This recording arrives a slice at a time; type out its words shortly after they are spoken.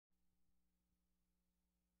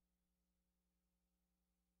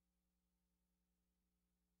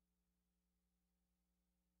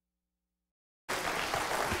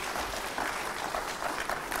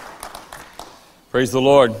Praise the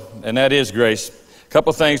Lord, and that is grace. A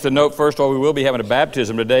couple things to note. First of all, we will be having a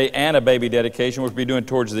baptism today and a baby dedication. We'll be doing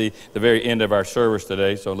towards the very end of our service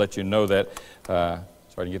today, so I'll let you know that.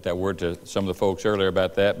 Sorry to get that word to some of the folks earlier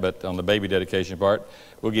about that, but on the baby dedication part,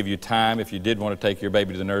 we'll give you time if you did want to take your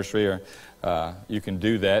baby to the nursery, or you can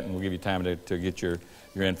do that, and we'll give you time to get your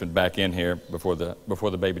infant back in here before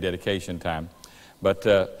the baby dedication time. But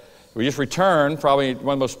we just returned, probably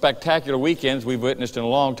one of the most spectacular weekends we've witnessed in a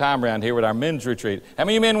long time around here with our men's retreat. How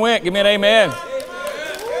many of you men went? Give me an amen.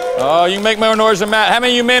 Oh, you can make more noise than that. How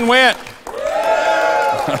many of you men went?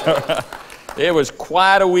 It was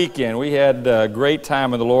quite a weekend. We had a great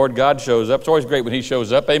time with the Lord. God shows up. It's always great when He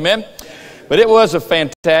shows up. Amen? But it was a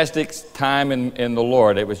fantastic time in the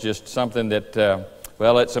Lord. It was just something that,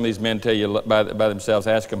 well, let some of these men tell you by themselves.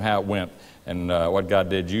 Ask them how it went. And what God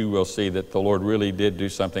did, you will see that the Lord really did do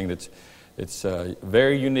something that's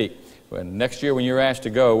very unique. Next year when you're asked to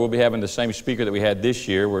go, we'll be having the same speaker that we had this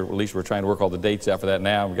year. At least we're trying to work all the dates out for that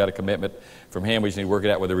now. We've got a commitment from him. We just need to work it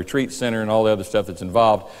out with the retreat center and all the other stuff that's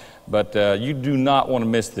involved. But you do not want to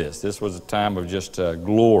miss this. This was a time of just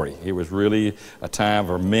glory. It was really a time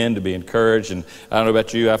for men to be encouraged. And I don't know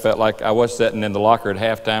about you, I felt like I was sitting in the locker at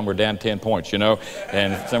halftime. We're down 10 points, you know.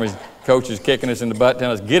 And somebody's coach is kicking us in the butt,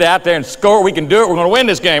 telling us, get out there and score. We can do it. We're going to win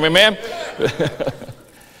this game. Amen?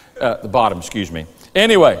 The bottom, excuse me.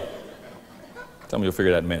 Anyway, tell me you'll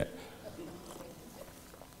figure that in a minute.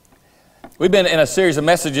 We've been in a series of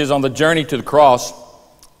messages on the journey to the cross.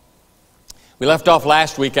 We left off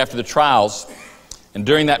last week after the trials. And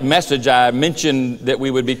during that message, I mentioned that we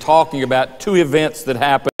would be talking about two events that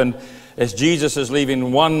happened as Jesus is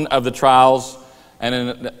leaving one of the trials.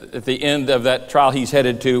 And at the end of that trial, he's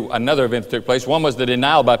headed to another event that took place. One was the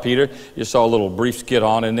denial by Peter. You saw a little brief skit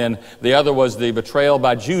on. And then the other was the betrayal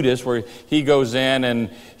by Judas, where he goes in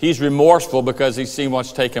and he's remorseful because he's seen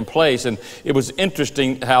what's taken place. And it was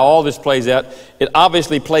interesting how all this plays out. It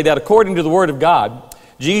obviously played out according to the Word of God.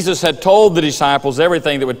 Jesus had told the disciples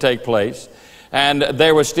everything that would take place. And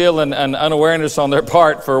there was still an unawareness on their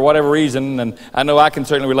part for whatever reason. And I know I can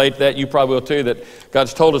certainly relate to that. You probably will too, that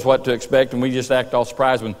God's told us what to expect, and we just act all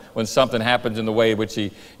surprised when something happens in the way in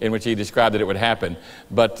which He described that it would happen.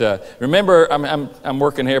 But remember, I'm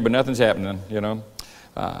working here, but nothing's happening, you know.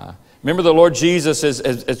 Remember the Lord Jesus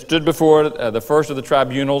has stood before the first of the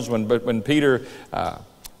tribunals when Peter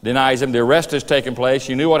denies Him. The arrest has taken place.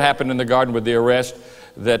 You knew what happened in the garden with the arrest,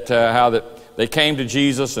 how that they came to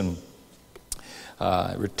Jesus and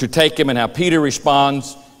to take Him, and how Peter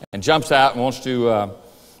responds and jumps out and wants to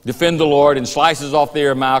defend the Lord and slices off the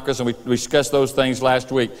ear of Malchus, and we discussed those things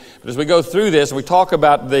last week. But as we go through this and we talk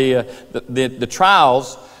about the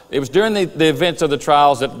trials, it was during the events of the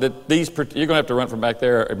trials that these, you're going to have to run from back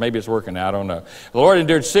there, or maybe it's working now, I don't know. The Lord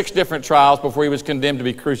endured 6 different trials before He was condemned to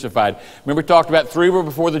be crucified. Remember we talked about 3 were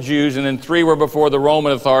before the Jews, and then 3 were before the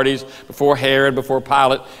Roman authorities, before Herod, before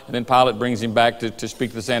Pilate, and then Pilate brings Him back to speak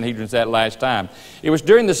to the Sanhedrins that last time. It was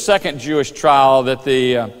during the second Jewish trial that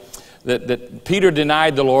that Peter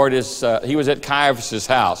denied the Lord. He was at Caiaphas'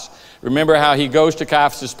 house. Remember how he goes to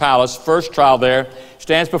Caiaphas' palace, first trial there,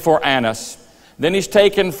 stands before Annas. Then he's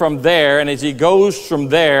taken from there, and as he goes from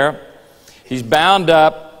there, he's bound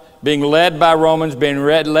up, being led by Romans, being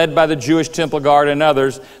led by the Jewish temple guard and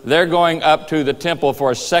others. They're going up to the temple for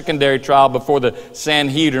a secondary trial before the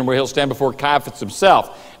Sanhedrin, where he'll stand before Caiaphas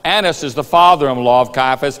himself. Annas is the father-in-law of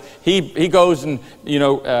Caiaphas. He goes and,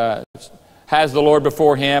 has the Lord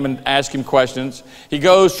before him and asks him questions. He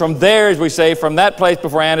goes from there, as we say, from that place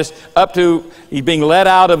before Annas up to, he's being led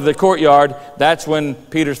out of the courtyard. That's when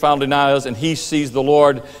Peter's final denial is, and he sees the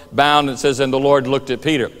Lord bound, and it says, and the Lord looked at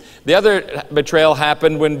Peter. The other betrayal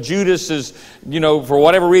happened when Judas is, for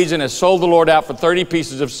whatever reason, has sold the Lord out for 30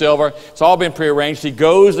 pieces of silver. It's all been prearranged. He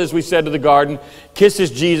goes, as we said, to the garden,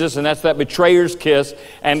 kisses Jesus, and that's that betrayer's kiss.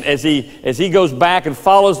 And as he goes back and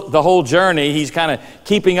follows the whole journey, he's kind of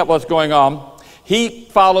keeping up what's going on. He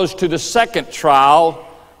follows to the second trial,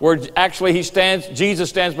 where actually Jesus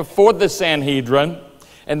stands before the Sanhedrin,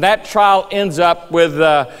 and that trial ends up with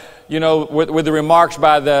with the remarks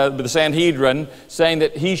by the Sanhedrin saying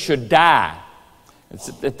that he should die.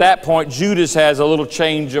 At that point, Judas has a little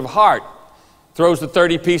change of heart, throws the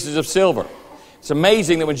 30 pieces of silver. It's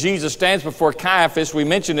amazing that when Jesus stands before Caiaphas, we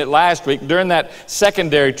mentioned it last week, during that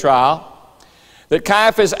secondary trial, that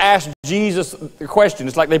Caiaphas asked Jesus the question.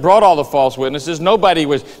 It's like they brought all the false witnesses.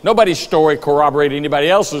 Nobody's story corroborated anybody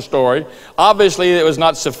else's story. Obviously, it was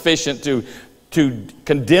not sufficient to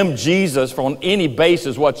condemn Jesus on any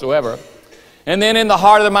basis whatsoever. And then in the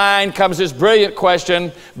heart of the mind comes this brilliant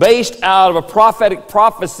question based out of a prophetic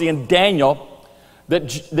prophecy in Daniel that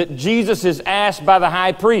Jesus is asked by the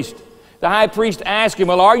high priest. the high priest asked him,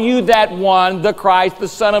 well, are you that one, the Christ, the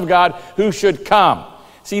Son of God, who should come?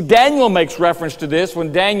 See, Daniel makes reference to this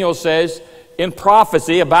when Daniel says in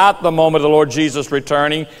prophecy about the moment of the Lord Jesus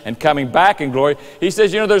returning and coming back in glory. He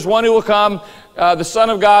says, there's one who will come, the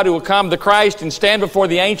Son of God who will come, the Christ, and stand before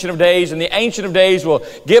the Ancient of Days, and the Ancient of Days will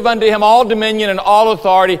give unto him all dominion and all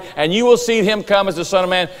authority, and you will see him come as the Son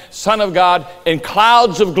of Man, Son of God, in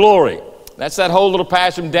clouds of glory. That's that whole little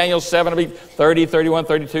passage from Daniel 7, it'll be 30, 31,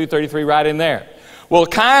 32, 33, right in there. Well,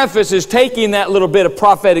 Caiaphas is taking that little bit of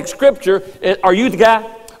prophetic scripture. Are you the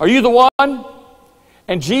guy? Are you the one?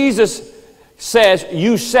 And Jesus says,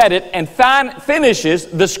 you said it, and finishes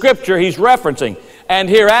the scripture he's referencing. And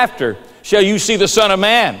hereafter shall you see the Son of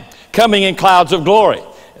Man coming in clouds of glory.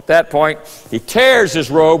 At that point, he tears his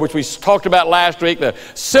robe, which we talked about last week,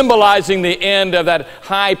 symbolizing the end of that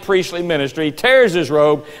high priestly ministry. He tears his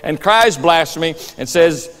robe and cries blasphemy and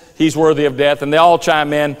says he's worthy of death. And they all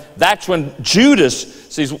chime in. That's when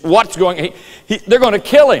Judas sees what's going on. They're going to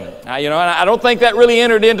kill him. And I don't think that really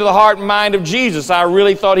entered into the heart and mind of Jesus. I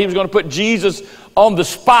really thought he was going to put Jesus on the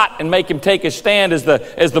spot and make him take his stand as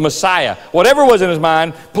the Messiah. Whatever was in his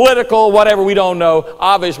mind, political, whatever, we don't know.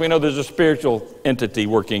 Obviously, we know there's a spiritual entity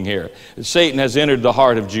working here. Satan has entered the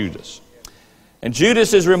heart of Judas. And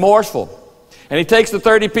Judas is remorseful. And he takes the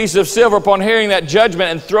 30 pieces of silver upon hearing that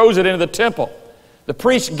judgment and throws it into the temple. The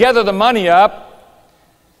priests gather the money up.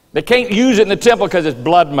 They can't use it in the temple because it's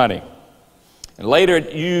blood money. And later it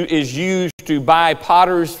is used to buy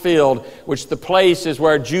potter's field, which the place is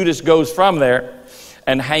where Judas goes from there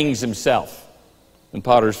and hangs himself in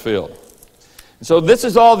potter's field. And so this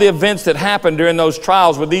is all the events that happened during those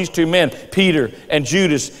trials with these two men, Peter and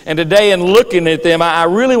Judas. And today in looking at them, I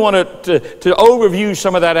really wanted to overview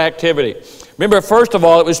some of that activity. Remember, first of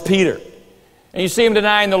all, it was Peter. And you see him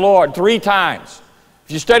denying the Lord 3 times.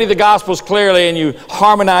 If you study the Gospels clearly and you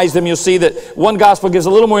harmonize them, you'll see that one Gospel gives a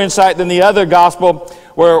little more insight than the other Gospel,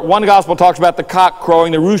 where one Gospel talks about the cock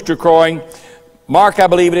crowing, the rooster crowing. Mark, I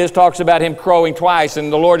believe it is, talks about him crowing twice,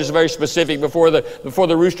 and the Lord is very specific. Before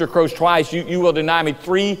the rooster crows twice, you will deny me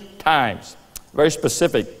 3 times. Very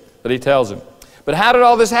specific that he tells him. But how did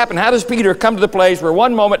all this happen? How does Peter come to the place where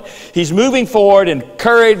one moment he's moving forward in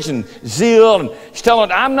courage and zeal, and he's telling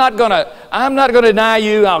him, I'm not gonna deny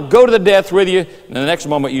you, I'll go to the death with you. And the next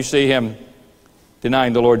moment you see him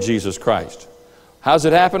denying the Lord Jesus Christ. How's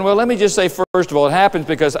it happen? Well, let me just say, first of all, it happens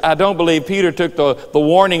because I don't believe Peter took the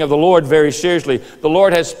warning of the Lord very seriously. The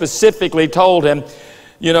Lord has specifically told him,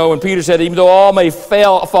 when Peter said, even though all may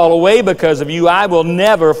fall away because of you, I will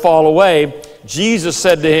never fall away. Jesus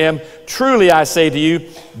said to him, truly I say to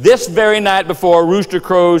you, this very night before a rooster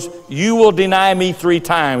crows, you will deny me 3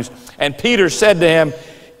 times. And Peter said to him,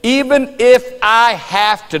 even if I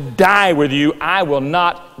have to die with you, I will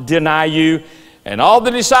not deny you. And all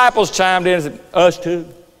the disciples chimed in and said, us too.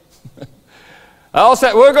 All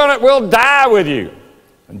said, we'll die with you.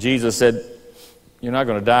 And Jesus said, you're not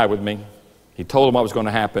going to die with me. He told them what was going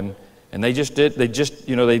to happen. And they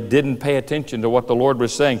didn't pay attention to what the Lord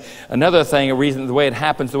was saying. Another thing, a reason the way it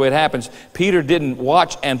happens, Peter didn't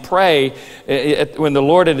watch and pray when the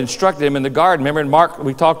Lord had instructed him in the garden. Remember in Mark,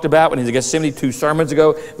 we talked about when he was in Gethsemane 2 sermons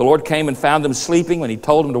ago, the Lord came and found them sleeping when he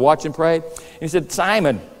told them to watch and pray. And he said,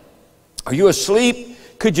 Simon, are you asleep?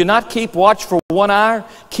 Could you not keep watch for 1 hour?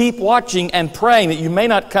 Keep watching and praying that you may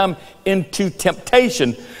not come into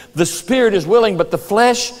temptation. The spirit is willing, but the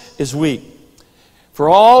flesh is weak. For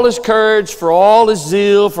all his courage, for all his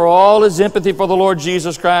zeal, for all his empathy for the Lord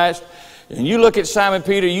Jesus Christ, and you look at Simon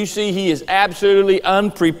Peter, you see he is absolutely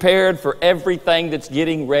unprepared for everything that's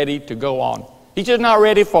getting ready to go on. He's just not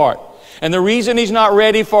ready for it. And the reason he's not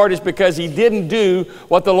ready for it is because he didn't do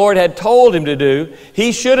what the Lord had told him to do.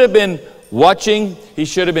 He should have been watching, he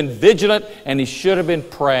should have been vigilant, and he should have been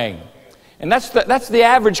praying. And that's the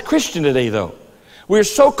average Christian today, though. We're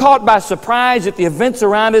so caught by surprise at the events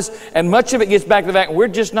around us, and much of it gets back to the fact we're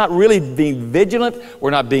just not really being vigilant,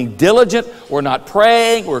 we're not being diligent, we're not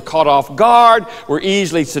praying, we're caught off guard, we're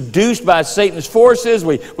easily seduced by Satan's forces,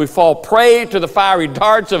 we fall prey to the fiery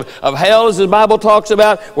darts of hell, as the Bible talks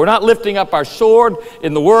about. We're not lifting up our sword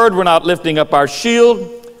in the Word, we're not lifting up our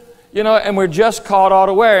shield. And we're just caught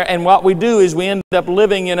unaware. And what we do is we end up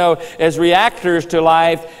living, as reactors to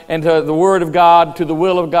life and to the Word of God, to the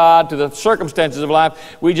will of God, to the circumstances of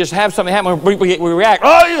life. We just have something happen, we react.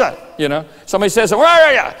 Oh, yeah. Somebody says,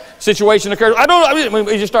 situation occurs.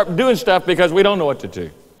 We just start doing stuff because we don't know what to do.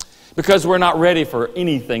 Because we're not ready for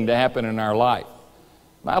anything to happen in our life.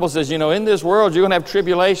 The Bible says, in this world you're going to have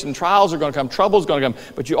tribulation, trials are going to come, trouble's going to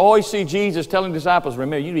come. But you always see Jesus telling disciples,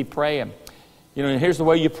 remember, you need to be praying. And here's the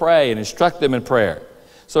way you pray and instruct them in prayer.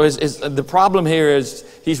 So the problem here is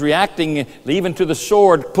he's reacting even to the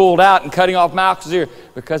sword pulled out and cutting off Malchus' ear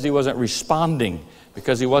because he wasn't responding,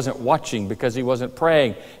 because he wasn't watching, because he wasn't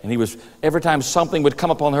praying. And he was, every time something would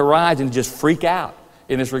come up on the horizon, he'd just freak out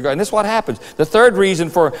in this regard. And this is what happens. The third reason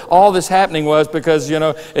for all this happening was because, you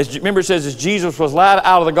know, remember it says as Jesus was led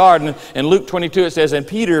out of the garden, in Luke 22 it says, and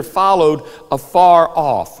Peter followed afar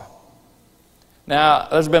off. Now,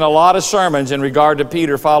 there's been a lot of sermons in regard to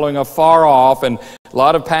Peter following afar off, and a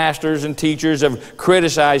lot of pastors and teachers have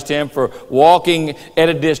criticized him for walking at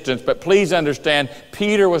a distance. But please understand,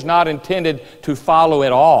 Peter was not intended to follow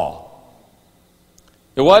at all.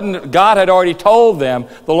 It wasn't, God had already told them,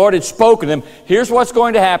 the Lord had spoken to them, here's what's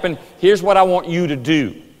going to happen, here's what I want you to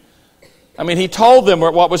do. I mean, he told them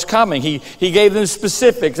what was coming. He gave them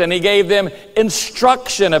specifics, and he gave them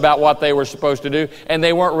instruction about what they were supposed to do, and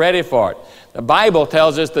they weren't ready for it. The Bible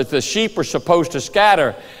tells us that the sheep were supposed to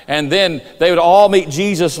scatter, and then they would all meet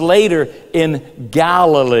Jesus later in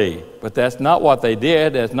Galilee. But that's not what they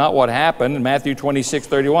did. That's not what happened. And Matthew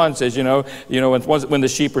 26:31 says, when the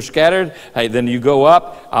sheep are scattered, hey, then you go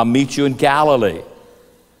up, I'll meet you in Galilee.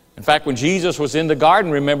 In fact, when Jesus was in the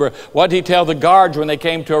garden, remember, what did he tell the guards when they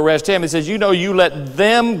came to arrest him? He says, you let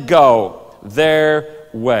them go their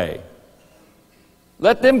way.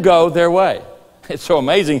 Let them go their way. It's so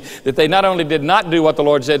amazing that they not only did not do what the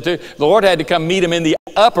Lord said to, the Lord had to come meet them in the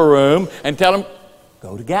upper room and tell them,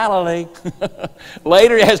 go to Galilee.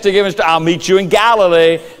 Later he has to give instructions. I'll meet you in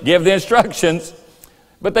Galilee. Give the instructions.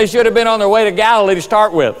 But they should have been on their way to Galilee to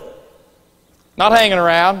start with. Not hanging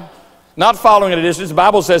around. Not following at a distance. The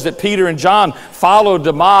Bible says that Peter and John followed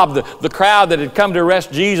the mob, the crowd that had come to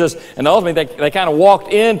arrest Jesus, and ultimately they kind of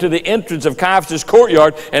walked into the entrance of Caiaphas'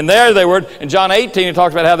 courtyard, and there they were. In John 18, it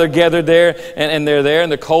talks about how they're gathered there, and they're there in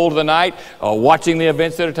the cold of the night, watching the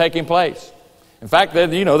events that are taking place. In fact, they're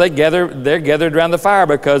gathered around the fire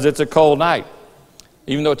because it's a cold night.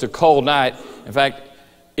 Even though it's a cold night, in fact,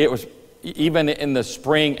 it was even in the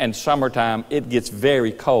spring and summertime, it gets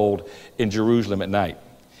very cold in Jerusalem at night.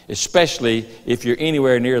 Especially if you're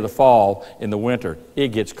anywhere near the fall in the winter. It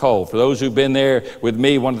gets cold. For those who've been there with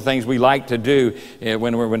me, one of the things we like to do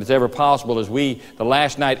when it's ever possible is the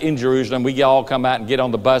last night in Jerusalem, we all come out and get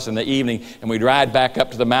on the bus in the evening, and we ride back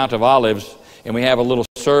up to the Mount of Olives, and we have a little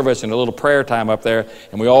service and a little prayer time up there,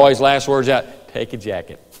 and we always last words out, take a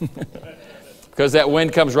jacket. Because that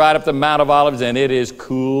wind comes right up the Mount of Olives, and it is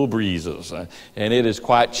cool breezes, and it is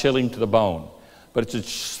quite chilling to the bone. But it's a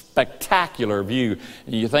spectacular view.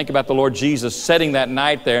 And you think about the Lord Jesus sitting that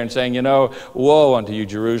night there and saying, woe unto you,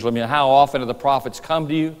 Jerusalem. How often have the prophets come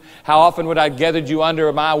to you? How often would I have gathered you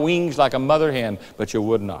under my wings like a mother hen, but you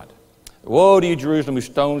would not. Woe to you, Jerusalem, who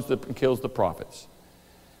stones and kills the prophets.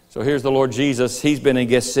 So here's the Lord Jesus. He's been in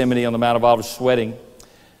Gethsemane on the Mount of Olives sweating.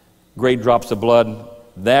 Great drops of blood.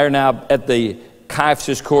 They're now at the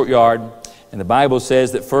Caiaphas' courtyard. And the Bible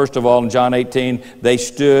says that first of all in John 18, they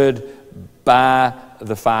stood by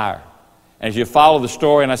the fire. And as you follow the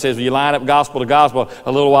story, and I says, you line up gospel to gospel,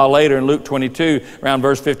 a little while later in Luke 22, around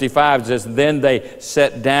verse 55, it says, then they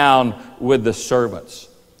sat down with the servants.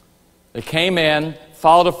 They came in,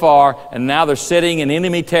 followed afar, and now they're sitting in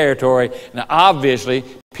enemy territory. Now obviously,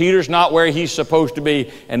 Peter's not where he's supposed to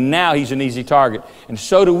be, and now he's an easy target. And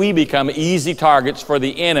so do we become easy targets for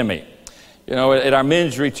the enemy. At our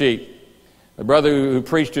men's retreat, the brother who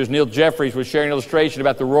preached to us, Neil Jeffries, was sharing an illustration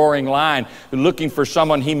about the roaring lion looking for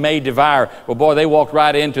someone he may devour. Well, boy, they walked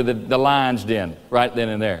right into the lion's den right then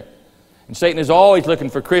and there. And Satan is always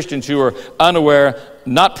looking for Christians who are unaware,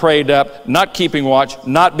 not prayed up, not keeping watch,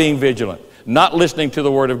 not being vigilant, not listening to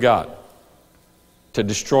the Word of God to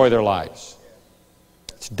destroy their lives.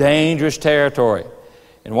 It's dangerous territory.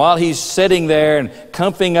 And while he's sitting there and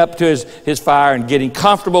comfing up to his fire and getting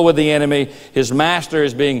comfortable with the enemy, his master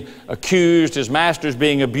is being accused, his master is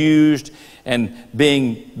being abused, and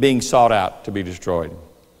being sought out to be destroyed.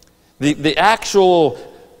 The actual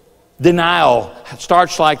denial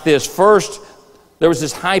starts like this. First, there was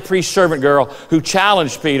this high priest servant girl who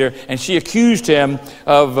challenged Peter, and she accused him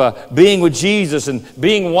of being with Jesus and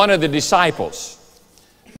being one of the disciples.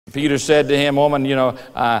 Peter said to him, woman,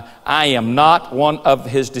 I am not one of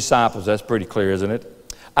his disciples. That's pretty clear, isn't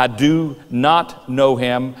it? I do not know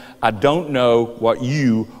him. I don't know what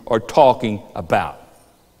you are talking about.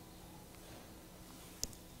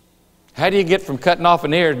 How do you get from cutting off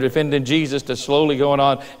an ear to defending Jesus to slowly going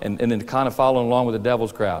on and then kind of following along with the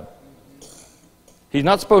devil's crowd? He's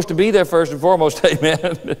not supposed to be there first and foremost,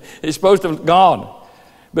 amen. He's supposed to have gone.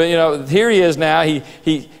 But, here he is now.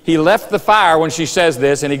 He left the fire when she says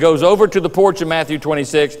this, and he goes over to the porch of Matthew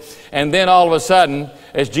 26, and then all of a sudden,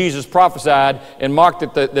 as Jesus prophesied and marked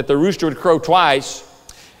that the rooster would crow twice,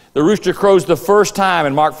 The rooster crows the first time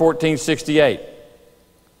in Mark 14:68.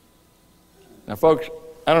 Now, folks,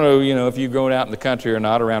 I don't know, if you've grown out in the country or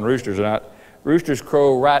not, around roosters or not. Roosters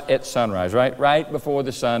crow right at sunrise, right before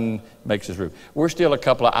the sun makes its roost. We're still a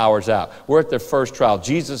couple of hours out. We're at their first trial.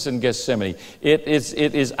 Jesus in Gethsemane. It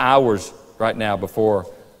is hours right now before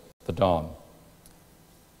the dawn.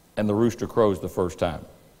 And the rooster crows the first time.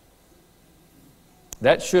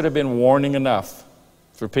 That should have been warning enough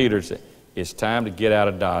for Peter to say, it's time to get out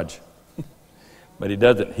of Dodge. But he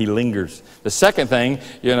doesn't. He lingers. The second thing,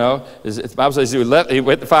 is the Bible says he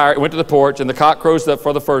went the fire, went to the porch, and the cock crows up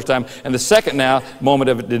for the first time. And the second moment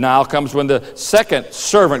of denial comes when the second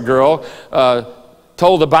servant girl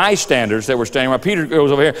told the bystanders that were standing around. Peter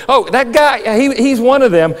goes over here. Oh, that guy, he's one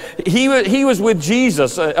of them. He was with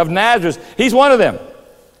Jesus of Nazareth. He's one of them.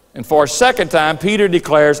 And for a second time, Peter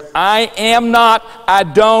declares, I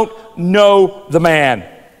don't know the man.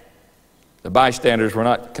 The bystanders were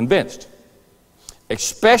not convinced.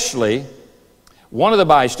 Especially, one of the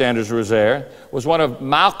bystanders who was there was one of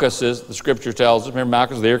Malchus's, the scripture tells us, remember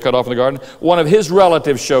Malchus, the ear cut off in the garden? One of his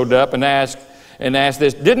relatives showed up and asked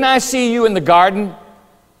this, didn't I see you in the garden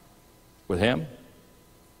with him?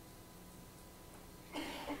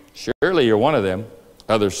 Surely you're one of them,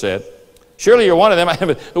 others said. Surely you're one of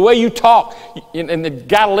them. The way you talk, and the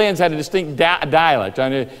Galileans had a distinct dialect. I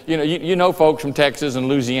mean, you know folks from Texas and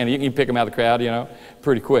Louisiana. You can pick them out of the crowd,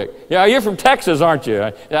 pretty quick. Yeah, you're from Texas, aren't you?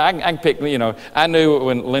 I can pick, I knew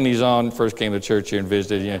when Lenny Zahn first came to church here and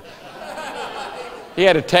visited, he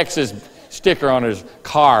had a Texas sticker on his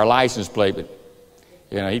car, license plate, but,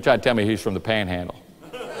 he tried to tell me he was from the Panhandle.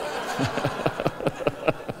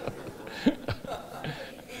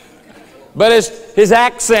 But his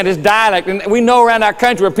accent, his dialect, and we know around our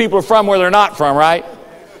country where people are from where they're not from, right?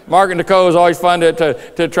 Margaret Nicole is always fun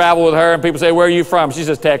to travel with her, and people say, where are you from? She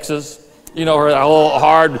says, Texas. Her whole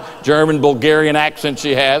hard German, Bulgarian accent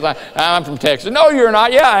she has. I'm from Texas. No, you're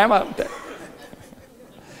not. Yeah, I am.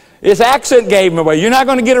 This accent gave him away. You're not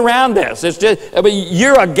going to get around this. It's just,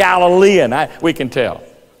 you're a Galilean. We can tell.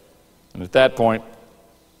 And at that point,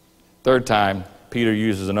 third time, Peter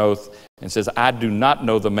uses an oath and says, I do not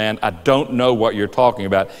know the man. I don't know what you're talking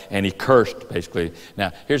about. And he cursed, basically.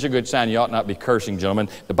 Now, here's a good sign. You ought not be cursing, gentlemen.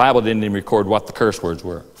 The Bible didn't even record what the curse words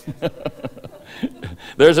were.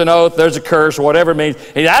 There's an oath, there's a curse, whatever it means.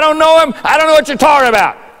 I don't know him. I don't know what you're talking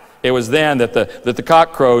about. It was then that the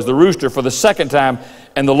cock crows, the rooster, for the second time.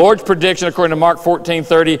 And the Lord's prediction, according to Mark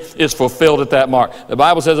 14:30, is fulfilled at that mark. The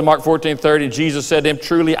Bible says in Mark 14:30, Jesus said to him,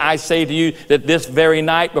 truly I say to you that this very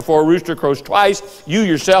night before a rooster crows twice, you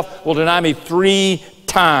yourself will deny me 3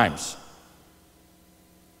 times.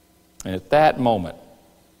 And at that moment,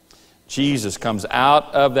 Jesus comes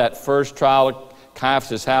out of that first trial of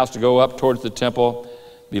Caiaphas' house to go up towards the temple,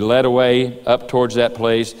 be led away up towards that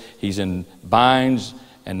place. He's in binds.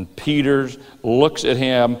 And Peter looks at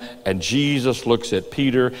him, and Jesus looks at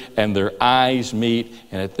Peter, and their eyes meet.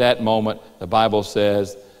 And at that moment, the Bible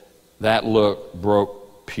says, that look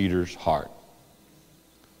broke Peter's heart.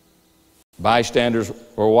 Bystanders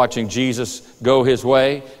were watching Jesus go his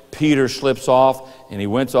way. Peter slips off, and he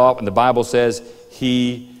went off, and the Bible says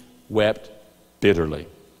he wept bitterly.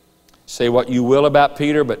 Say what you will about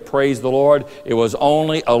Peter, but praise the Lord, it was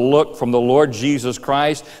only a look from the Lord Jesus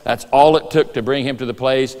Christ. That's all it took to bring him to the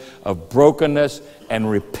place of brokenness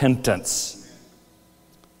and repentance.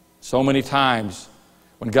 So many times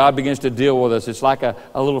when God begins to deal with us, it's like a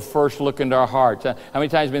little first look into our hearts. How many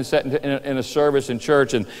times have you been sat in a service in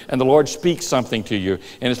church and the Lord speaks something to you,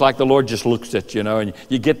 and it's like the Lord just looks at you, and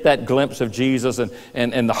you get that glimpse of Jesus,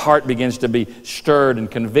 and the heart begins to be stirred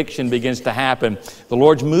and conviction begins to happen. The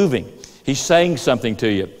Lord's moving. He's saying something to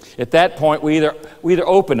you. At that point, we either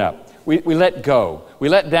open up, we let go, we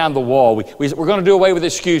let down the wall, we're going to do away with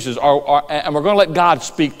excuses, and we're going to let God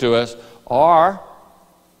speak to us, or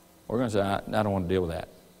we're going to say, I don't want to deal with that.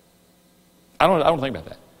 I don't think about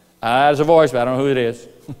that. There's a voice, but I don't know who it is.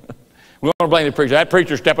 We want to blame the preacher. That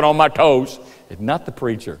preacher's stepping on my toes. It's not the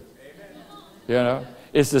preacher.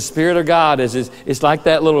 It's the Spirit of God. It's like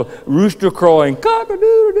that little rooster crowing,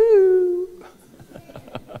 cock-a-doodle-doo.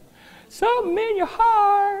 Something in your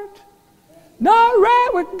heart, not right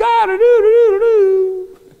with God,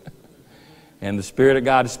 do-do-do-do. And the Spirit of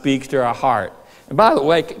God speaks to our heart. And by the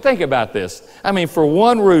way, think about this. I mean, for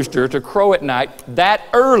one rooster to crow at night, that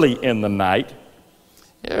early in the night,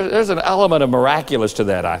 there's an element of miraculous to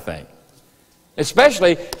that, I think.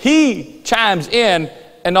 Especially, he chimes in,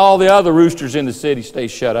 and all the other roosters in the city stay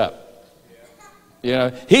shut up.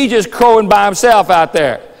 He just crowing by himself out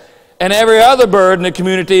there. And every other bird in the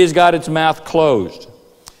community has got its mouth closed.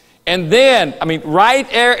 And then, right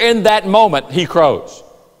there in that moment, he crows.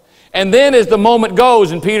 And then as the moment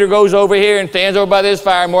goes and Peter goes over here and stands over by this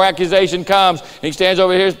fire, and more accusation comes, and he stands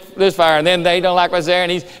over here this fire, and then they don't like what's there,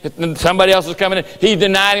 and somebody else is coming in. He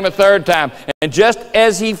denied him a third time. And just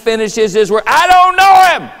as he finishes his word, I don't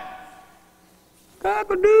know him.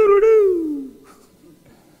 Cock-a-doodle-doo.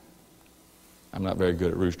 I'm not very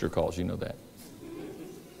good at rooster calls, you know that.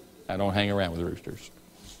 I don't hang around with roosters.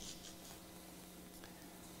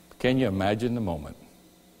 Can you imagine the moment?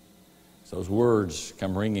 Those words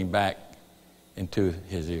come ringing back into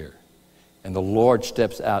his ear. And the Lord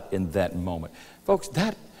steps out in that moment. Folks,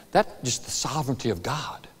 that's just the sovereignty of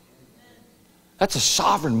God. That's a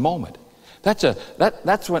sovereign moment. That's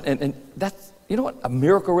when, and that's, you know what a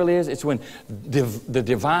miracle really is? It's when the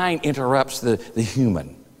divine interrupts the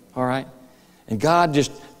human, all right? And God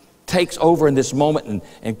just takes over in this moment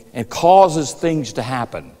and causes things to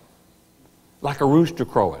happen. Like a rooster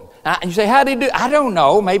crowing. And you say, how did he do it? I don't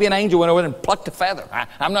know. Maybe an angel went over and plucked a feather.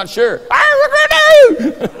 I'm not sure.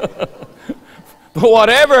 But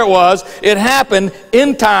whatever it was, it happened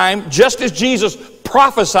in time, just as Jesus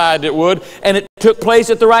prophesied it would, and it took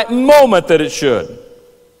place at the right moment that it should.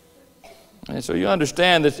 And so you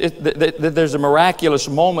understand that there's a miraculous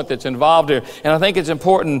moment that's involved here. And I think it's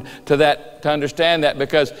important to understand that,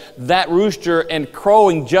 because that rooster and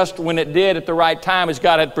crowing just when it did at the right time, as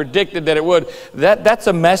God had predicted that it would, that's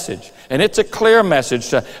a message. And it's a clear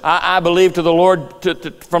message, I believe, to the Lord,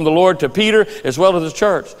 from the Lord to Peter as well as the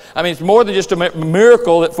church. I mean, it's more than just a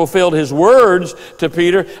miracle that fulfilled his words to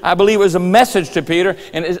Peter. I believe it was a message to Peter.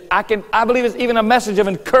 And I believe it's even a message of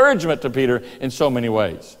encouragement to Peter in so many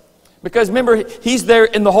ways. Because remember, he's there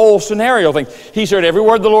in the whole scenario thing. He's heard every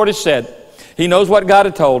word the Lord has said. He knows what God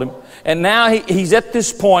had told him. And now he's at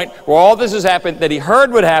this point where all this has happened, that he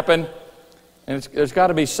heard would happen. And there's got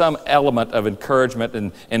to be some element of encouragement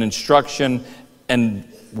and instruction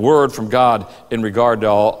and word from God in regard to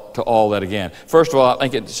all that again. First of all, I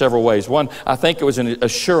think in several ways. One, I think it was an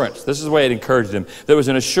assurance. This is the way it encouraged him. There was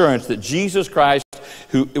an assurance that Jesus Christ,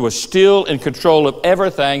 who was still in control of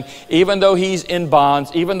everything, even though he's in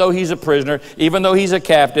bonds, even though he's a prisoner, even though he's a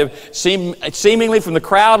captive, seemingly from the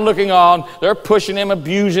crowd looking on, they're pushing him,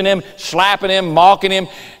 abusing him, slapping him, mocking him,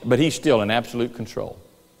 but he's still in absolute control.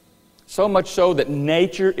 So much so that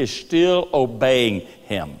nature is still obeying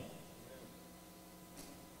him.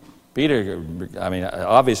 Peter, I mean,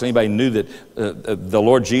 obviously anybody knew that the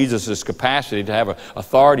Lord Jesus' capacity to have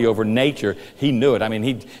authority over nature, he knew it. I mean,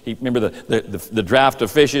 he remember the draft of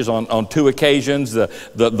fishes on two occasions, the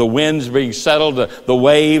winds being settled, the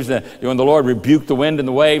waves, when the Lord rebuked the wind and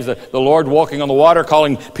the waves, the Lord walking on the water,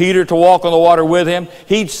 calling Peter to walk on the water with him.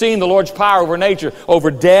 He'd seen the Lord's power over nature, over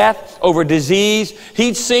death, over disease.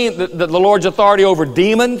 He'd seen the Lord's authority over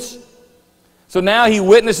demons. So now he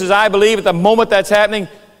witnesses, I believe, at the moment that's happening,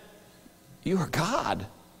 you are God.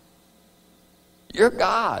 You're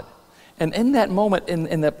God. And in that moment,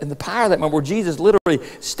 in the power of that moment where Jesus literally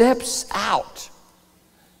steps out,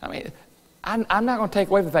 I mean, I'm not going to take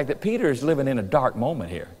away from the fact that Peter is living in a dark moment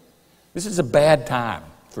here. This is a bad time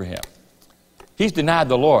for him. He's denied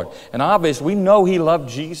the Lord. And obviously, we know he loved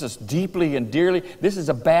Jesus deeply and dearly. This is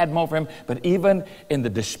a bad moment for him. But even in the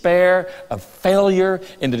despair of failure,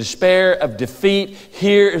 in the despair of defeat,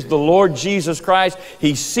 here is the Lord Jesus Christ.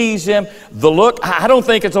 He sees him. The look, I don't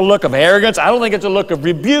think it's a look of arrogance. I don't think it's a look of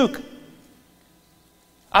rebuke.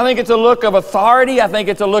 I think it's a look of authority. I think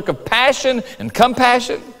it's a look of passion and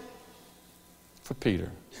compassion for Peter.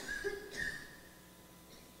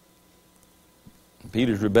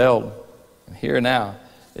 Peter's rebelled. Here now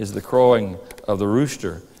is the crowing of the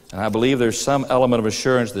rooster. And I believe there's some element of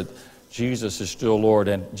assurance that Jesus is still Lord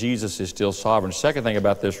and Jesus is still sovereign. Second thing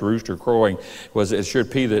about this rooster crowing was it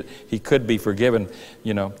assured Peter that he could be forgiven.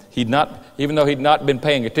 You know, even though he'd not been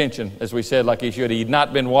paying attention, as we said, like he should, he'd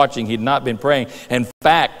not been watching, he'd not been praying. In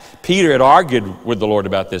fact, Peter had argued with the Lord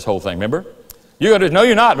about this whole thing, remember? You're going to, no,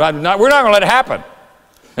 you're not. We're not going to let it happen.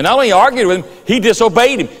 And not only argued with him, he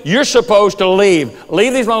disobeyed him. You're supposed to leave.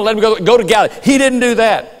 Leave these men, let him go to Galilee. He didn't do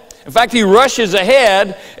that. In fact, he rushes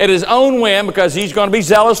ahead at his own whim because he's going to be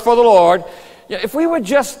zealous for the Lord. If we would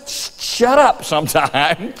just shut up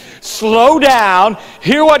sometime, slow down,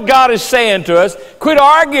 hear what God is saying to us, quit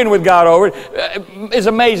arguing with God over it, it's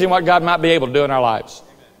amazing what God might be able to do in our lives.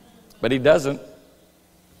 But he doesn't.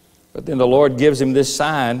 But then the Lord gives him this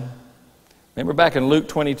sign. Remember back in Luke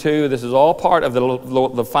 22, this is all part of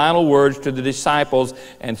the final words to the disciples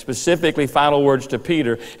and specifically final words to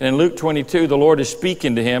Peter. And in Luke 22, the Lord is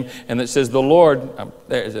speaking to him and it says the Lord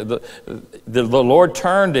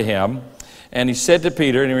turned to him and he said to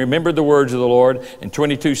Peter, and he remembered the words of the Lord in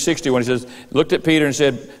 22:61. He says, looked at Peter and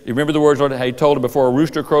said, you remember the words, Lord, how he told him, before a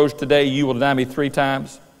rooster crows today, you will deny me 3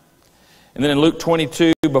 times. And then in Luke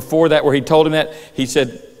 22, before that, where he told him that, he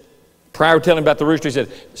said, prior to telling him about the rooster, he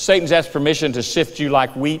said, Satan's asked permission to sift you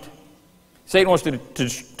like wheat. Satan wants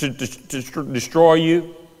to destroy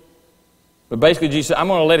you. But basically, Jesus said, I'm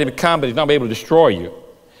going to let him come, but he's not going to be able to destroy you.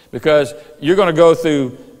 Because you're going to go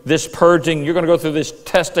through this purging, you're going to go through this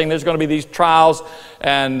testing, there's going to be these trials,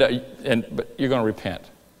 but you're going to repent.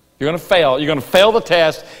 You're going to fail. You're going to fail the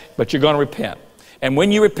test, but you're going to repent. And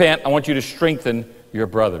when you repent, I want you to strengthen your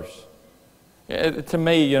brothers. To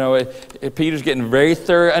me, you know, Peter's getting very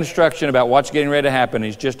thorough instruction about what's getting ready to happen.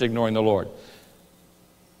 He's just ignoring the Lord.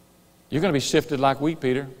 You're going to be sifted like wheat,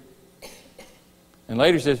 Peter. And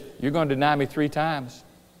later he says, you're going to deny me 3 times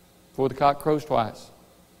before the cock crows twice.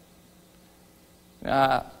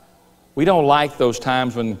 We don't like those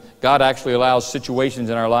times when God actually allows situations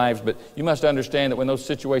in our lives, but you must understand that when those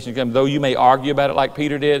situations come, though you may argue about it like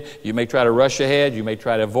Peter did, you may try to rush ahead, you may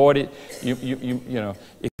try to avoid it, you know,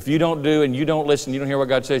 if you don't do and you don't listen, you don't hear what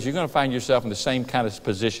God says, you're going to find yourself in the same kind of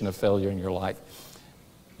position of failure in your life.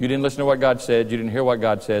 You didn't listen to what God said, you didn't hear what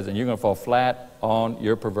God says, and you're going to fall flat on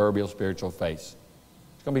your proverbial spiritual face.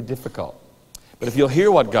 It's going to be difficult. But if you'll hear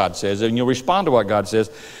what God says and you'll respond to what God says,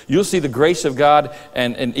 you'll see the grace of God,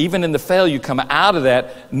 and even in the failure, you come out of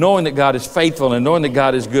that knowing that God is faithful and knowing that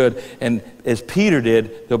God is good. And as Peter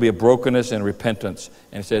did, there'll be a brokenness and repentance.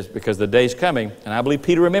 And it says, because the day's coming, and I believe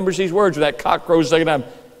Peter remembers these words when that cock crows the second time,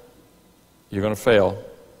 you're going to fail,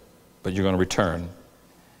 but you're going to return,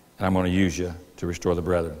 and I'm going to use you to restore the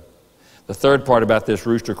brethren. The third part about this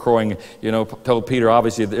rooster crowing, you know, told Peter,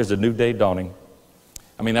 obviously, there's a new day dawning.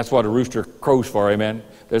 I mean, that's what a rooster crows for, amen?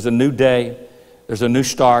 There's a new day. There's a new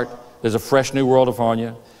start. There's a fresh new world upon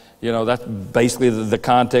you. You know, that's basically the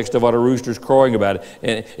context of what a rooster's crowing about.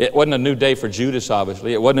 It wasn't a new day for Judas,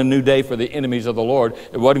 obviously. It wasn't a new day for the enemies of the Lord.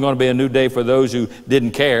 It wasn't going to be a new day for those who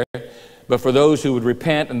didn't care. But for those who would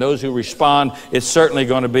repent and those who respond, it's certainly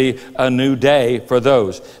going to be a new day for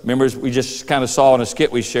those. Remember, we just kind of saw in a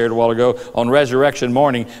skit we shared a while ago, on resurrection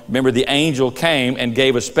morning, remember the angel came and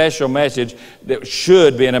gave a special message that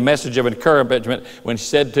should be a message of encouragement when he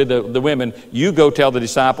said to the women, you go tell the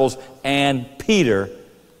disciples and Peter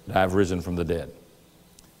that I've risen from the dead.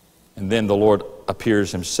 And then the Lord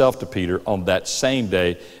appears himself to Peter on that same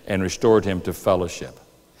day and restored him to fellowship.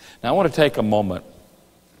 Now I want to take a moment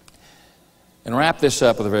and wrap this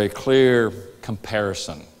up with a very clear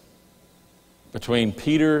comparison between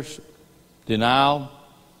Peter's denial,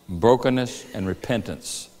 brokenness, and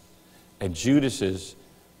repentance, and Judas's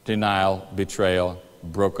denial, betrayal,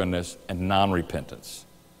 brokenness, and non-repentance.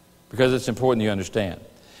 Because it's important you understand.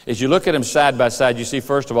 As you look at them side by side, you see,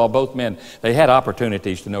 first of all, both men, they had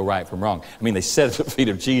opportunities to know right from wrong. I mean, they sat at the feet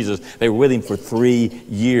of Jesus. They were with him for 3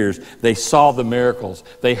 years. They saw the miracles.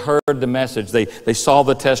 They heard the message. They saw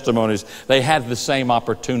the testimonies. They had the same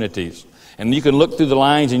opportunities. And you can look through the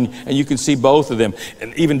lines and you can see both of them.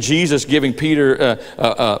 And even Jesus giving Peter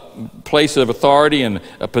a place of authority and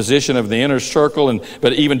a position of the inner circle,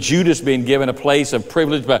 but even Judas being given a place of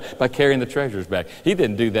privilege by carrying the treasures back. He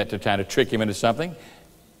didn't do that to try to trick him into something.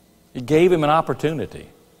 He gave him an opportunity.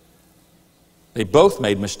 They both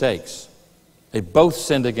made mistakes. They both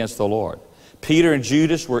sinned against the Lord. Peter and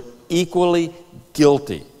Judas were equally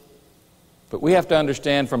guilty. But we have to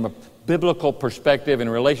understand from a biblical perspective in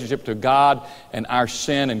relationship to God and our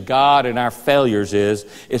sin and God and our failures is,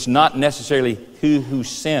 it's not necessarily who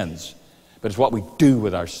sins, but it's what we do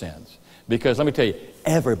with our sins. Because let me tell you,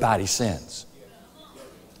 everybody sins.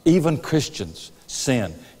 Even Christians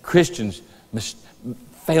sin. Christians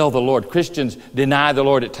fail the Lord. Christians deny the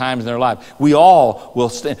Lord at times in their life. We all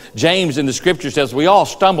will James in the scripture says we all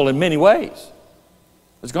stumble in many ways.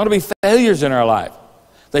 There's going to be failures in our life.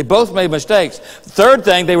 They both made mistakes. Third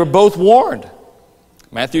thing, they were both warned.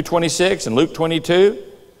 Matthew 26 and Luke 22.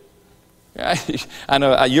 I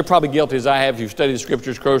know you're probably guilty as I have if you study the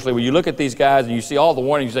scriptures closely. When you look at these guys and you see all the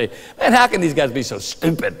warnings, you say, man, how can these guys be so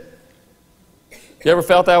stupid? You ever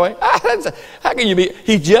felt that way? How can you be?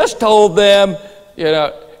 He just told them, you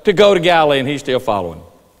know, to go to Galilee, and he's still following.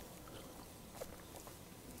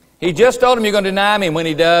 He just told him you're going to deny me, and when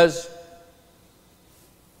he does,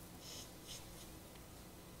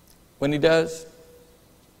 you're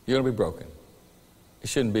going to be broken. It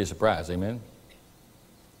shouldn't be a surprise, amen?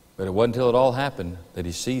 But it wasn't until it all happened that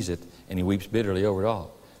he sees it, and he weeps bitterly over it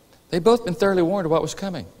all. They'd both been thoroughly warned of what was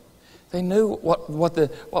coming. They knew what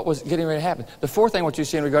was getting ready to happen. The fourth thing, what you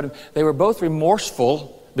see in regard to, they were both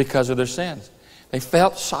remorseful because of their sins. They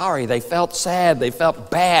felt sorry. They felt sad. They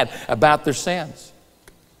felt bad about their sins.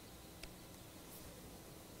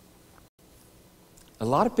 A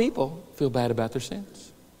lot of people feel bad about their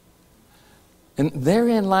sins. And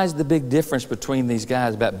therein lies the big difference between these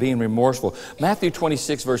guys about being remorseful. Matthew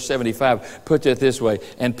 26, verse 75 puts it this way.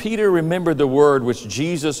 And Peter remembered the word which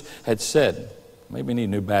Jesus had said. Maybe we need a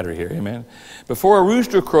new battery here, amen. Before a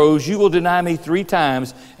rooster crows, you will deny me 3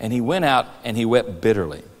 times. And he went out and he wept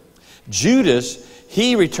bitterly. Judas,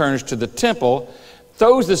 he returns to the temple,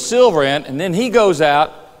 throws the silver in, and then he goes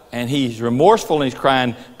out and he's remorseful and he's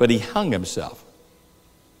crying, but he hung himself.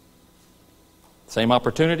 Same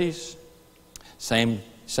opportunities. Same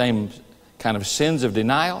kind of sins of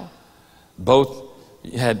denial. Both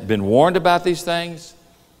had been warned about these things,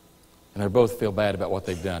 and they both feel bad about what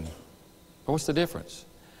they've done. But what's the difference?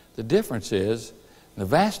 The difference is, the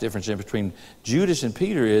vast difference between Judas and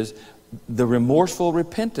Peter is the remorseful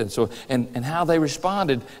repentance and how they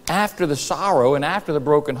responded after the sorrow and after the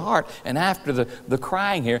broken heart and after the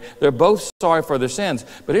crying here. They're both sorry for their sins.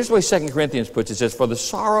 But here's the way 2 Corinthians puts it. It says, for the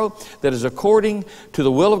sorrow that is according to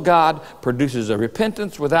the will of God produces a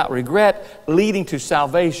repentance without regret, leading to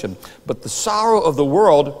salvation. But the sorrow of the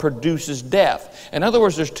world produces death. In other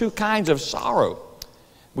words, there's 2 kinds of sorrow.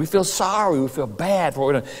 We feel sorry, we feel bad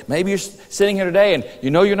for it. Maybe you're sitting here today and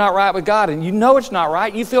you know you're not right with God and you know it's not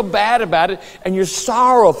right. You feel bad about it and you're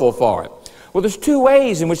sorrowful for it. Well, there's 2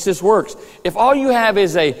 ways in which this works. If all you have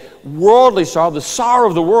is a worldly sorrow, the sorrow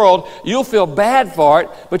of the world, you'll feel bad for it,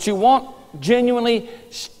 but you won't genuinely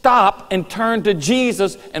stop and turn to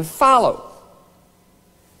Jesus and follow.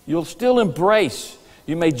 You'll still embrace.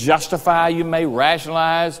 You may justify, you may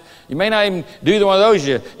rationalize, you may not even do one of those.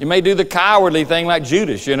 You may do the cowardly thing like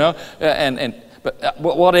Judas, you know. But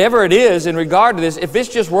whatever it is in regard to this, if it's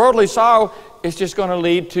just worldly sorrow, it's just going to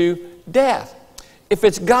lead to death. If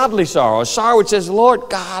it's godly sorrow, a sorrow which says, Lord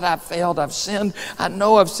God, I've failed, I've sinned, I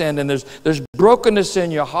know I've sinned, and there's brokenness in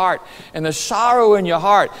your heart, and there's sorrow in your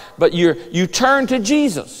heart, but you turn to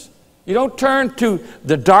Jesus. You don't turn to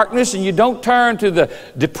the darkness, and you don't turn to the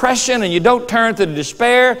depression, and you don't turn to the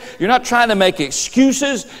despair. You're not trying to make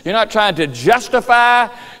excuses. You're not trying to justify.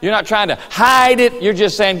 You're not trying to hide it. You're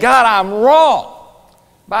just saying, God, I'm wrong.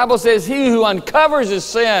 The Bible says he who uncovers his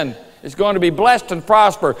sin is going to be blessed and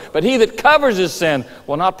prosper, but he that covers his sin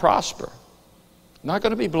will not prosper. Not going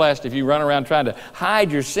to be blessed if you run around trying to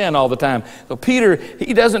hide your sin all the time. So Peter,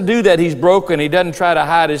 he doesn't do that. He's broken. He doesn't try to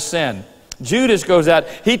hide his sin. Judas goes out,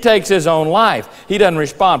 he takes his own life. He doesn't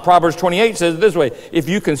respond. Proverbs 28 says it this way, if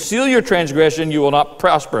you conceal your transgression, you will not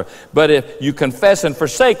prosper. But if you confess and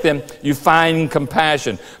forsake them, you find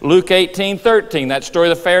compassion. Luke 18:13, that story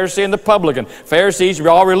of the Pharisee and the publican. Pharisees are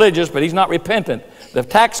all religious, but he's not repentant. The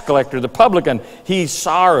tax collector, the publican, he's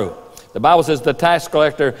sorrow. The Bible says the tax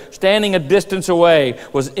collector, standing a distance away,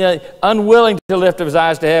 was unwilling to lift up his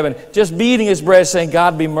eyes to heaven, just beating his breast, saying,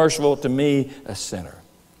 God, be merciful to me, a sinner.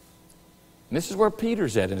 And this is where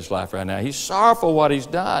Peter's at in his life right now. He's sorrowful what he's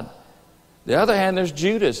done. The other hand, there's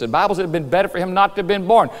Judas. The Bible said it would have been better for him not to have been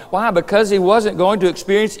born. Why? Because he wasn't going to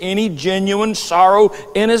experience any genuine sorrow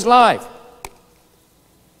in his life.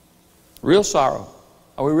 Real sorrow.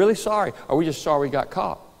 Are we really sorry? Or are we just sorry we got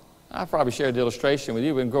caught? I probably shared the illustration with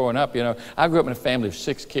you when growing up. You know, I grew up in a family of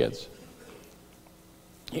 6 kids.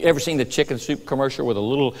 You ever seen the chicken soup commercial where the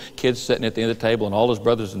little kid's sitting at the end of the table and all his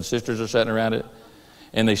brothers and sisters are sitting around it?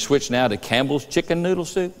 And they switch now to Campbell's chicken noodle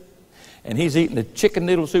soup. And he's eating the chicken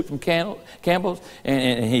noodle soup from Campbell's.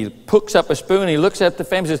 And he picks up a spoon and he looks at the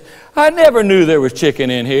family and says, I never knew there was chicken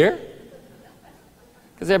in here.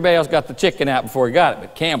 Because everybody else got the chicken out before he got it.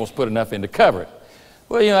 But Campbell's put enough in to cover it.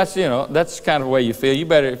 Well, that's kind of the way you feel. You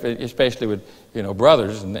better, especially with,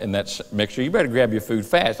 brothers and that mixture, you better grab your food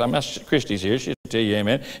fast. I'm not Christy's here. She'll tell you,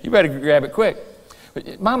 amen. You better grab it quick.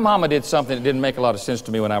 But my mama did something that didn't make a lot of sense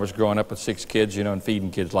to me when I was growing up with 6 kids, and feeding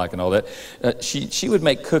kids like and all that. She would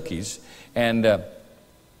make cookies, and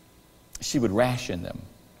she would ration them.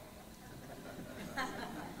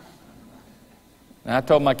 And I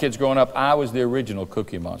told my kids growing up, I was the original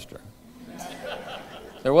Cookie Monster.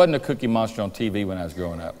 There wasn't a Cookie Monster on TV when I was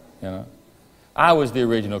growing up, I was the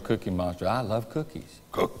original Cookie Monster. I love cookies.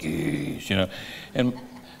 Cookies, and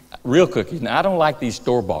real cookies. Now, I don't like these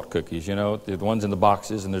store-bought cookies, the ones in the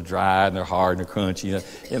boxes, and they're dry, and they're hard, and they're crunchy.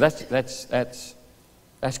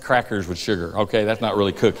 That's crackers with sugar, okay? That's not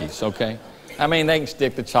really cookies, okay? I mean, they can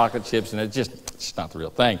stick the chocolate chips in it. It's not the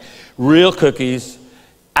real thing. Real cookies,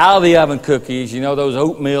 out-of-the-oven cookies, those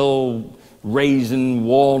oatmeal, raisin,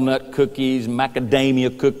 walnut cookies,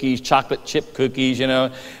 macadamia cookies, chocolate chip cookies,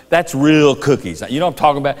 That's real cookies. You know what I'm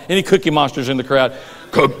talking about? Any Cookie Monsters in the crowd?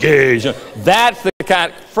 Cookies. That's the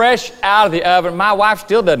kind, fresh out of the oven. My wife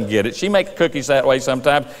still doesn't get it. She makes cookies that way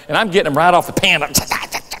sometimes, and I'm getting them right off the pan,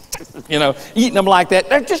 eating them like that.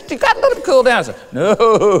 They're just, you got to let them cool down. So,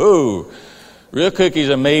 no. Real cookies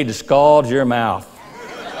are made to scald your mouth.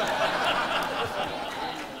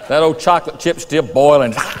 That old chocolate chip still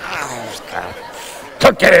boiling.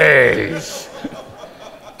 Cookies!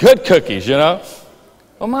 Good cookies, you know.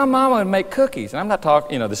 Well, my mama would make cookies. And I'm not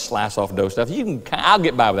talking, this slice-off dough stuff. I'll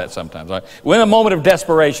get by with that sometimes. Right? When a moment of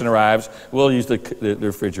desperation arrives, we'll use the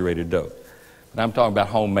refrigerated dough. But I'm talking about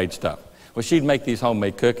homemade stuff. Well, she'd make these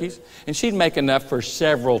homemade cookies, and she'd make enough for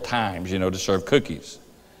several times, to serve cookies.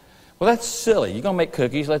 Well, that's silly. You're going to make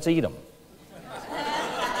cookies, let's eat them.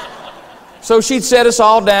 So she'd set us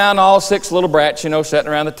all down, all 6 little brats, sitting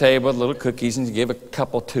around the table with little cookies, and she'd give a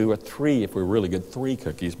couple, 2 or 3, if we're really good, 3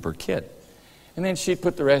 cookies per kid. And then she'd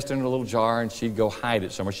put the rest in a little jar, and she'd go hide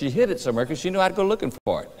it somewhere. She hid it somewhere because she knew I'd go looking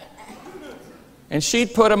for it. And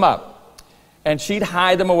she'd put them up, and she'd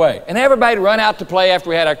hide them away. And everybody'd run out to play after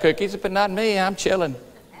we had our cookies, but not me. I'm chilling.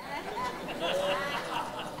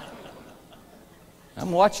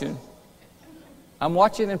 I'm watching. I'm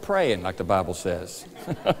watching and praying, like the Bible says.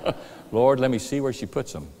 Lord, let me see where she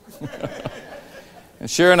puts them. And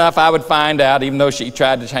sure enough, I would find out, even though she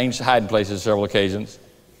tried to change hiding places several occasions.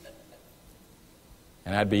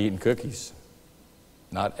 And I'd be eating cookies.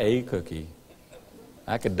 Not a cookie.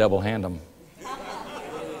 I could double hand them.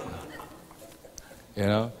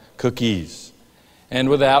 Cookies. And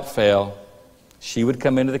without fail, she would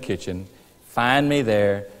come into the kitchen, find me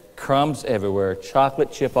there, crumbs everywhere,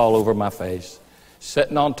 chocolate chip all over my face,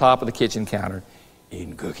 sitting on top of the kitchen counter,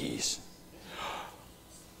 eating cookies.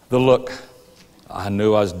 The look, I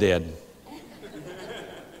knew I was dead.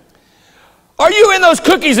 Are you in those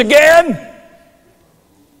cookies again?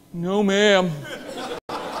 No, ma'am.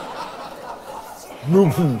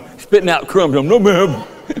 Spitting out crumbs. No, ma'am.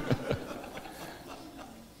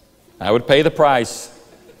 I would pay the price.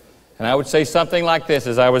 And I would say something like this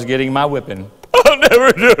as I was getting my whipping. I'll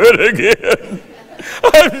never do it again.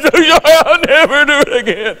 I'm so sorry, I'll never do it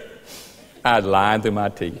again. I'd lying through my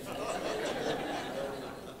teeth.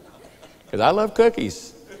 Because I love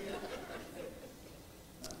cookies.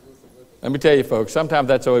 Let me tell you, folks, sometimes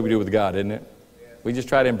that's the way we do with God, isn't it? We just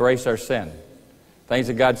try to embrace our sin. Things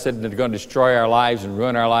that God said that are going to destroy our lives and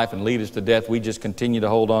ruin our life and lead us to death, we just continue to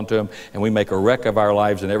hold on to them, and we make a wreck of our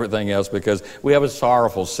lives and everything else because we have a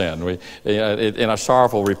sorrowful sin, in a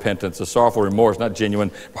sorrowful repentance, a sorrowful remorse, not genuine,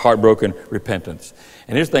 heartbroken repentance.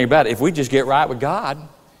 And here's the thing about it, if we just get right with God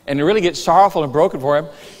and really get sorrowful and broken for Him,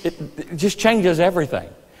 it just changes everything.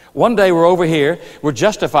 One day we're over here, we're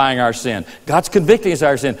justifying our sin. God's convicting us of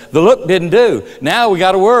our sin. The look didn't do. Now we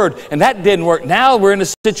got a word, and that didn't work. Now we're in a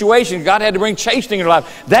situation, God had to bring chastening in our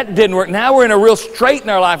life. That didn't work. Now we're in a real strait in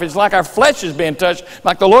our life. It's like our flesh is being touched,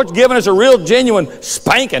 like the Lord's given us a real genuine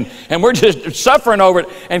spanking, and we're just suffering over it,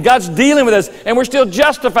 and God's dealing with us, and we're still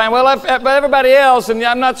justifying, well, everybody else, and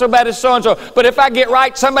I'm not so bad as so-and-so, but if I get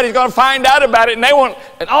right, somebody's going to find out about it, and they won't,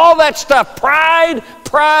 and all that stuff, pride,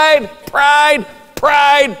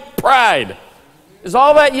 is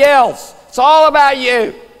all that yells. It's all about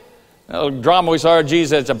you. The drama we saw of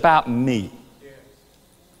Jesus, it's about me.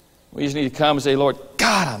 We just need to come and say, Lord,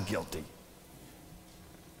 God, I'm guilty.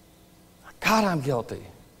 God, I'm guilty.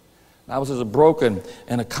 I was as a broken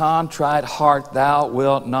and a contrite heart thou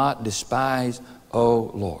wilt not despise,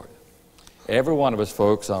 O Lord. Every one of us,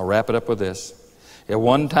 folks, I'll wrap it up with this. At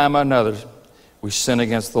one time or another, we sin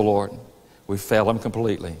against the Lord. We fail Him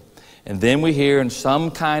completely. And then we hear in some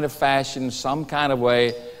kind of fashion, some kind of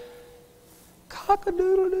way,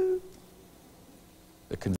 cock-a-doodle-doo.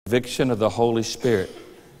 The conviction of the Holy Spirit.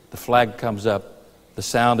 The flag comes up. The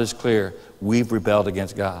sound is clear. We've rebelled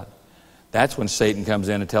against God. That's when Satan comes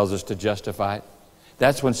in and tells us to justify it.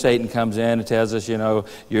 That's when Satan comes in and tells us,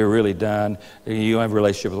 you're really done. You don't have a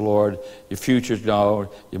relationship with the Lord. Your future's gone.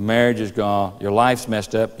 Your marriage is gone. Your life's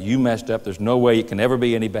messed up. You messed up. There's no way it can ever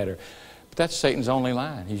be any better. But that's Satan's only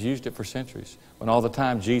line. He's used it for centuries. When all the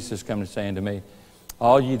time Jesus comes saying to me,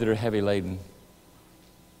 all ye that are heavy laden,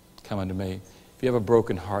 come unto me. If you have a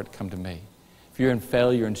broken heart, come to me. If you're in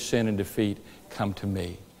failure and sin and defeat, come to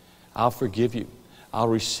me. I'll forgive you. I'll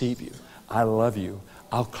receive you. I love you.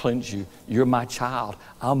 I'll cleanse you. You're my child.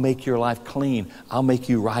 I'll make your life clean. I'll make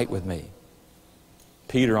you right with me.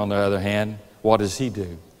 Peter, on the other hand, what does he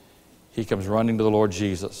do? He comes running to the Lord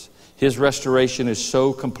Jesus. His restoration is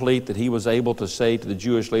so complete that he was able to say to the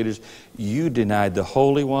Jewish leaders, you denied the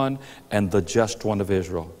Holy One and the Just One of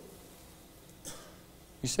Israel.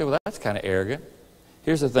 You say, well, that's kind of arrogant.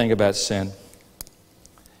 Here's the thing about sin.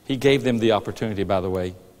 He gave them the opportunity, by the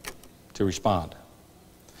way, to respond.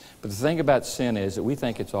 But the thing about sin is that we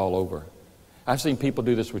think it's all over. I've seen people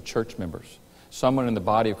do this with church members. Someone in the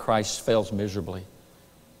body of Christ fails miserably.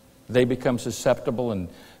 They become susceptible and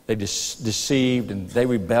they deceived and they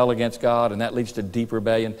rebel against God, and that leads to deep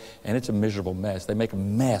rebellion, and it's a miserable mess. They make a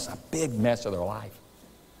mess, a big mess of their life,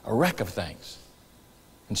 a wreck of things.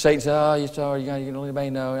 And Satan says, oh, you're sorry, you don't let anybody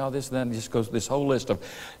know, all this and that, and just goes this whole list of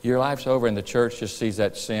your life's over, and the church just sees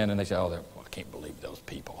that sin, and they say, oh, I can't believe those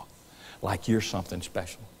people. Like you're something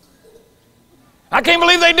special. I can't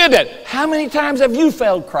believe they did that. How many times have you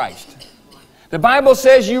failed Christ? The Bible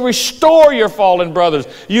says you restore your fallen brothers.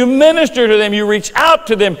 You minister to them. You reach out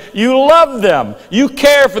to them. You love them. You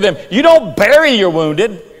care for them. You don't bury your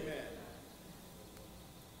wounded.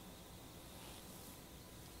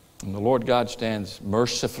 And the Lord God stands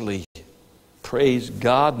mercifully, praise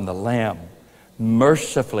God and the Lamb,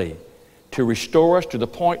 mercifully to restore us to the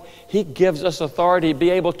point He gives us authority to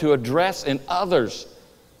be able to address in others.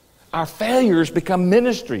 Our failures become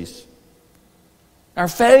ministries. Our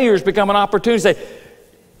failures become an opportunity to say,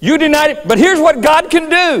 you denied it, but here's what God can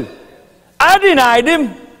do. I denied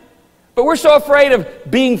Him, but we're so afraid of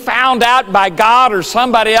being found out by God or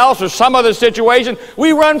somebody else or some other situation,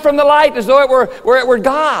 we run from the light as though it were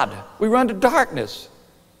God. We run to darkness.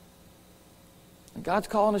 And God's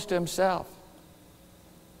calling us to Himself.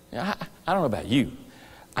 I don't know about you.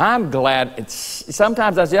 I'm glad.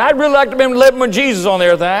 Sometimes I say, I'd really like to be living with Jesus on the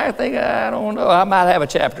earth. I don't know, I might have a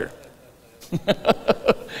chapter.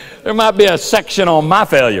 There might be a section on my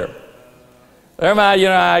failure. There might,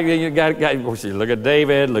 you got look at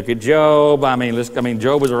David, look at Job. I mean,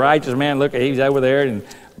 Job was a righteous man. Look, he's over there and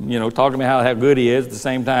talking about how good he is at the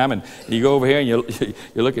same time. And you go over here and you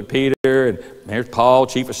look at Peter, and there's Paul,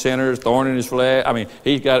 chief of sinners, thorn in his flesh. I mean,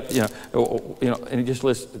 he's got and he just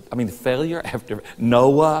lists. I mean, failure after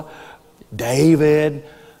Noah, David.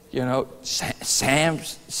 Samson,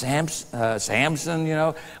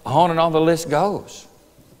 on and on the list goes.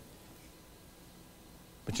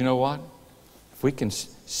 But you know what? If we can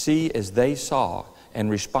see as they saw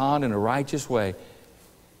and respond in a righteous way,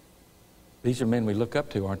 these are men we look up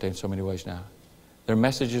to, aren't they, in so many ways now? Their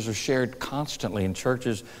messages are shared constantly in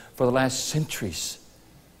churches for the last centuries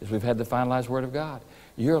as we've had the finalized Word of God.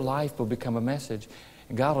 Your life will become a message.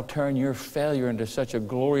 And God will turn your failure into such a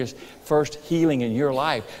glorious first healing in your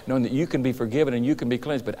life, knowing that you can be forgiven and you can be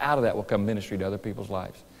cleansed, but out of that will come ministry to other people's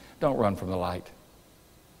lives. Don't run from the light.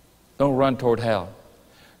 Don't run toward hell.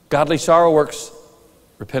 Godly sorrow works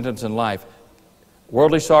repentance and life.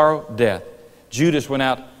 Worldly sorrow, death. Judas went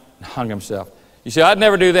out and hung himself. You say, I'd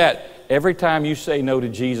never do that. Every time you say no to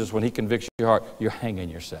Jesus when He convicts your heart, you're hanging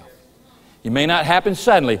yourself. It may not happen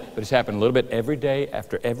suddenly, but it's happened a little bit every day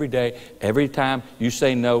after every day. Every time you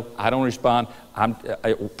say no, I don't respond,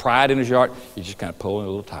 pride enters your heart, you just kind of pull it a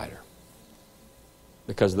little tighter.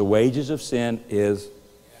 Because the wages of sin is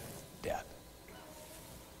death.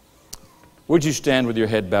 Would you stand with your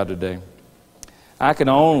head bowed today? I can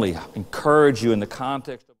only encourage you in the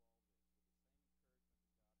context of